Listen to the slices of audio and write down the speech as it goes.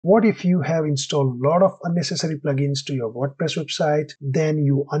What if you have installed a lot of unnecessary plugins to your WordPress website, then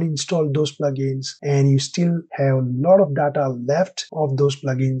you uninstall those plugins and you still have a lot of data left of those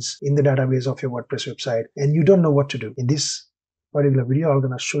plugins in the database of your WordPress website and you don't know what to do? In this particular video, I'm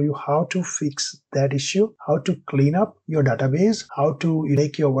going to show you how to fix that issue, how to clean up your database, how to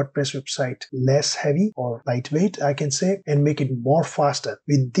make your WordPress website less heavy or lightweight, I can say, and make it more faster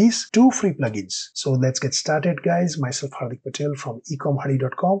with these 2 free plugins. So let's get started, guys. Myself, Hardik Patel from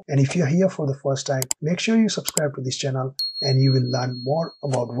eComHardy.com. And if you're here for the first time, make sure you subscribe to this channel and you will learn more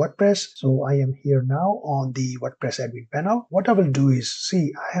about WordPress. So I am here now on the WordPress admin panel. What I will do is,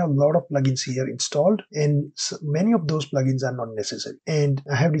 see, I have a lot of plugins here installed and many of those plugins are not necessary. And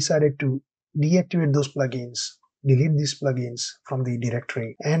I have decided to deactivate those plugins, delete these plugins from the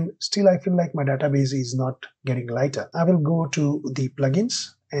directory, and still I feel like my database is not getting lighter. I will go to the plugins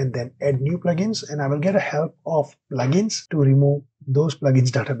and then add new plugins, and I will get a help of plugins to remove those plugins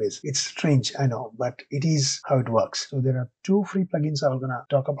database. It's strange, I know, but it is how it works. So there are 2 free plugins I'm gonna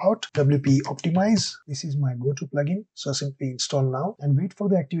talk about. WP Optimize, this is my go-to plugin, so simply install now and wait for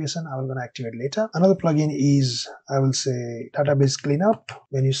the activation. I will gonna activate later. Another plugin is, I will say, Database Cleanup.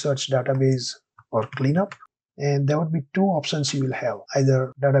 When you search database or cleanup, and there would be 2 options you will have,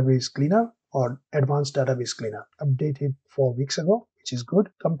 either Database Cleaner or Advanced Database Cleaner. Updated 4 weeks ago, which is good,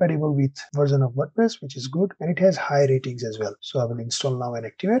 compatible with version of WordPress, which is good, and it has high ratings as well. So I will install now and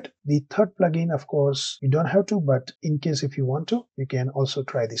activate. The third plugin, of course, you don't have to, but in case if you want to, you can also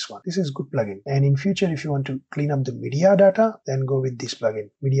try this one. This is good plugin. And in future, if you want to clean up the media data, then go with this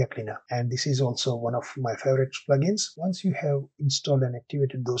plugin, Media Cleaner. And this is also one of my favorite plugins. Once you have installed and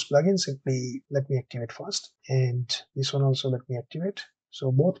activated those plugins, simply let me activate first. And this one also let me activate. So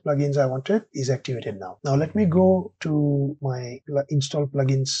both plugins I wanted is activated now. Now let me go to my install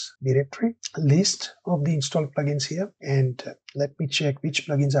plugins directory, list of the installed plugins here, and let me check which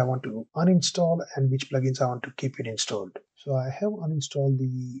plugins I want to uninstall and which plugins I want to keep it installed. So I have uninstalled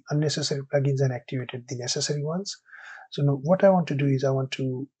the unnecessary plugins and activated the necessary ones. So now what I want to do is I want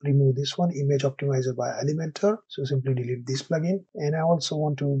to remove this one, Image Optimizer by Elementor. So simply delete this plugin. And I also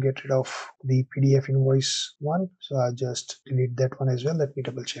want to get rid of the PDF invoice one. So I'll just delete that one as well. Let me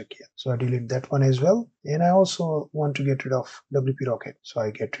double check here. So I delete that one as well. And I also want to get rid of WP Rocket. So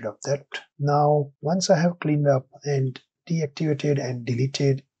I get rid of that. Now, once I have cleaned up and deactivated and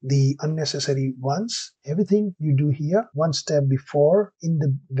deleted the unnecessary ones, everything you do here, one step before, in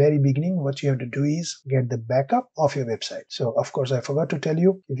the very beginning, what you have to do is get the backup of your website. So of course, I forgot to tell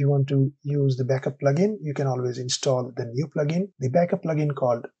you, if you want to use the backup plugin, you can always install the new plugin, the backup plugin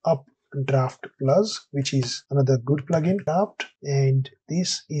called Updraft Plus, which is another good plugin, Draft. And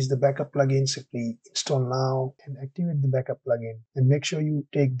this is the backup plugin. Simply install now and activate the backup plugin, and make sure you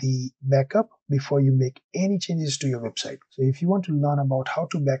take the backup before you make any changes to your website. So if you want to learn about how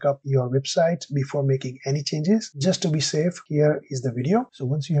to backup your website before making any changes, just to be safe, here is the video. So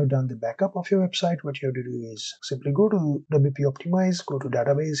once you have done the backup of your website, what you have to do is simply go to WP Optimize, go to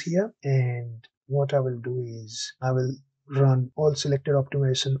database here, and what I will do is I will run all selected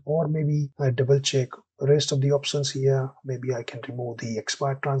optimization, or maybe I double check rest of the options here. Maybe I can remove the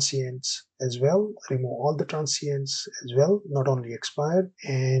expired transients as well, remove all the transients as well, not only expired,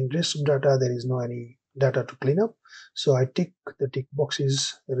 and rest of data there is no any data to clean up. So I tick the tick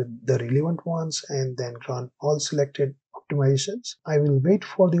boxes, the relevant ones, and then run all selected optimizations. I will wait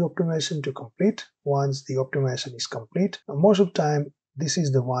for the optimization to complete. Once the optimization is complete, most of the time this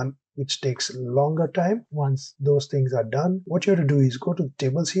is the one which takes longer time. Once those things are done, what you have to do is go to the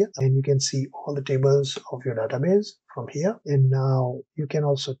tables here, and you can see all the tables of your database from here. And now you can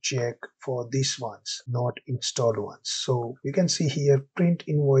also check for these ones, not installed ones. So you can see here, print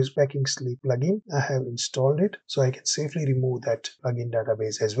invoice packing slip plugin. I have installed it, so I can safely remove that plugin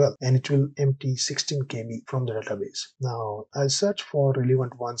database as well, and it will empty 16 KB from the database. Now I'll search for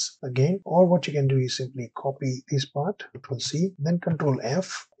relevant ones again, or what you can do is simply copy this part, Control C, then Control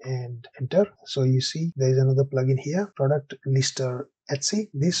F, and enter. So you see there is another plugin here, Product Lister Etsy.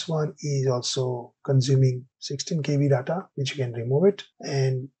 This one is also consuming 16 KB data, which you can remove it,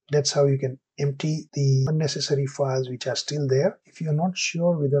 and that's how you can empty the unnecessary files which are still there. If you're not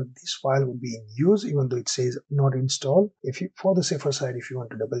sure whether this file would be in use, even though it says not installed, if you, for the safer side, if you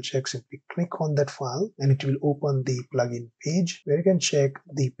want to double check, simply click on that file and it will open the plugin page where you can check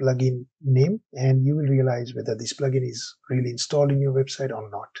the plugin name, and you will realize whether this plugin is really installed in your website or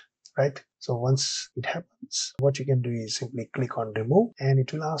not, right? So once it happens, what you can do is simply click on remove, and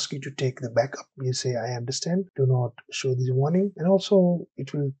it will ask you to take the backup. You say, I understand, do not show this warning, and also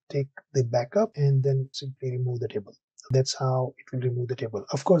it will take the backup and then simply remove the table. That's how it will remove the table.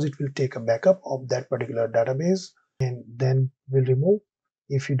 Of course, it will take a backup of that particular database and then will remove.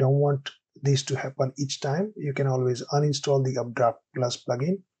 If you don't want this to happen each time, you can always uninstall the Updraft Plus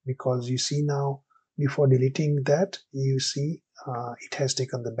plugin, because you see now before deleting that, you see it has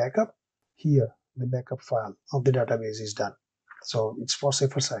taken the backup. Here the backup file of the database is done, so it's for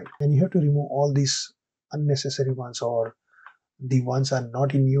safer side. And you have to remove all these unnecessary ones, or the ones are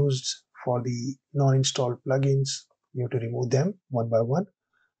not in use for the non-installed plugins. You have to remove them one by one,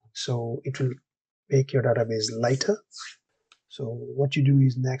 so it will make your database lighter. So what you do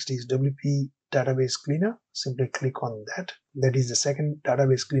is next is WP database cleaner. Simply click on that. That is the second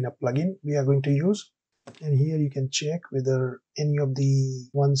database cleaner plugin we are going to use. And here you can check whether any of the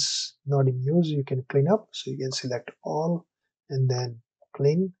ones not in use you can clean up. So you can select all and then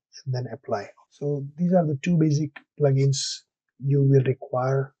clean and then apply. So these are the two basic plugins you will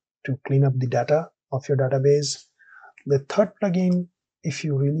require to clean up the data of your database. The third plugin, if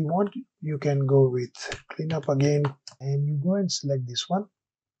you really want, you can go with cleanup again, and you go and select this one,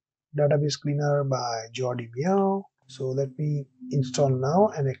 database cleaner by Jordi Meow. So let me install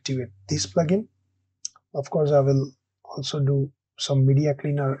now and activate this plugin. Of course, I will also do some media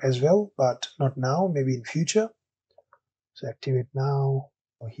cleaner as well, but not now, maybe in future. So activate now.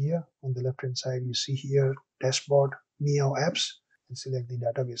 Here on the left hand side, you see here dashboard Meow apps, and select the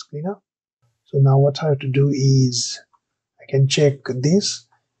database cleaner. So now what I have to do is I can check this.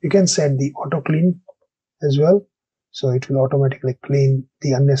 You can set the auto clean as well, so it will automatically clean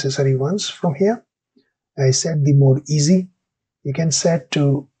the unnecessary ones from here. I set the mode easy. You can set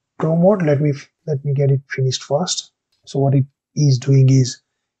to pro mode. Let me get it finished first. So what it is doing is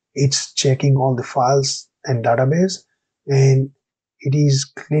it's checking all the files and database, and it is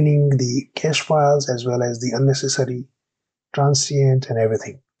cleaning the cache files as well as the unnecessary transient and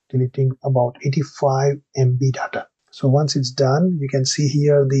everything, deleting about 85 MB data. So once it's done, you can see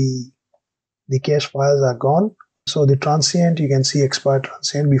here the cache files are gone. So the transient, you can see expired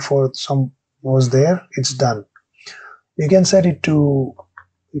transient before some was there, it's done. You can set it to,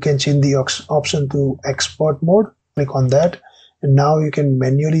 you can change the option to export mode. Click on that, and now you can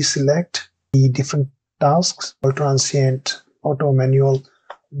manually select the different tasks for transient, auto, manual,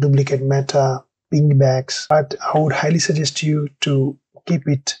 duplicate, meta, pingbacks. But I would highly suggest you to keep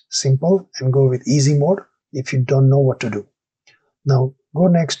it simple and go with easy mode if you don't know what to do. Now go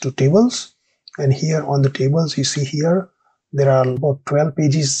next to tables, and here on the tables you see here there are about 12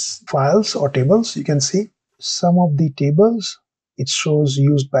 pages files or tables. You can see some of the tables it shows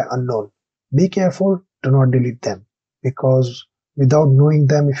used by unknown. Be careful, do not delete them, because without knowing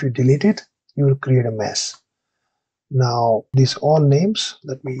them, if you delete it, you will create a mess. Now these all names,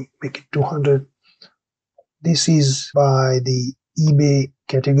 let me make it 200. This is by the eBay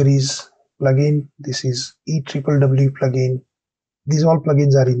categories plugin. This is eWWW plugin. These all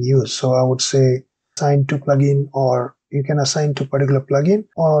plugins are in use, so I would say assign to plugin, or you can assign to particular plugin,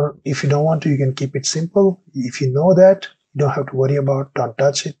 or if you don't want to, you can keep it simple. If you know that, you don't have to worry about, don't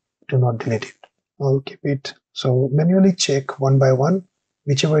touch it, do not delete it. I'll keep it. So manually check one by one,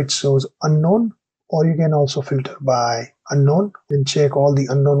 whichever it shows unknown, or you can also filter by unknown and check all the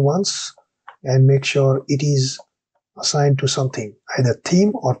unknown ones and make sure it is assigned to something, either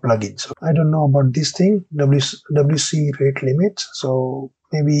theme or plugin. So I don't know about this thing, WC rate limit. So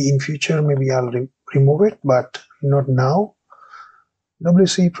maybe in future, maybe I'll remove it, but not now.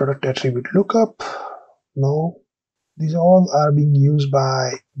 WC product attribute lookup. No, these all are being used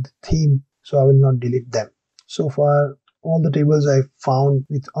by the theme, so I will not delete them. So far, all the tables I found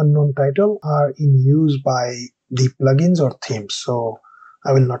with unknown title are in use by the plugins or themes, so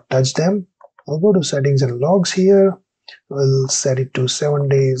I will not touch them. I'll go to settings and logs here. I'll set it to 7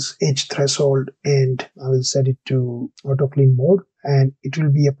 days age threshold, and I will set it to auto clean mode, and it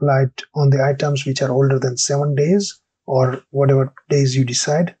will be applied on the items which are older than 7 days or whatever days you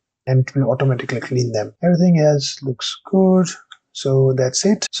decide, and it will automatically clean them. Everything else looks good, so that's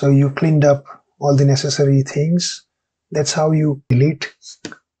it. So you cleaned up all the necessary things. That's how you delete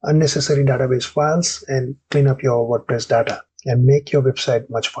unnecessary database files and clean up your WordPress data and make your website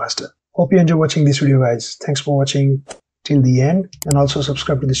much faster. Hope you enjoy watching this video, guys. Thanks for watching till the end, and also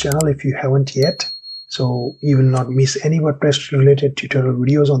subscribe to this channel if you haven't yet, so you will not miss any WordPress related tutorial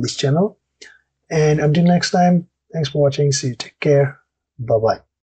videos on this channel. And until next time, thanks for watching. See you, take care, bye bye.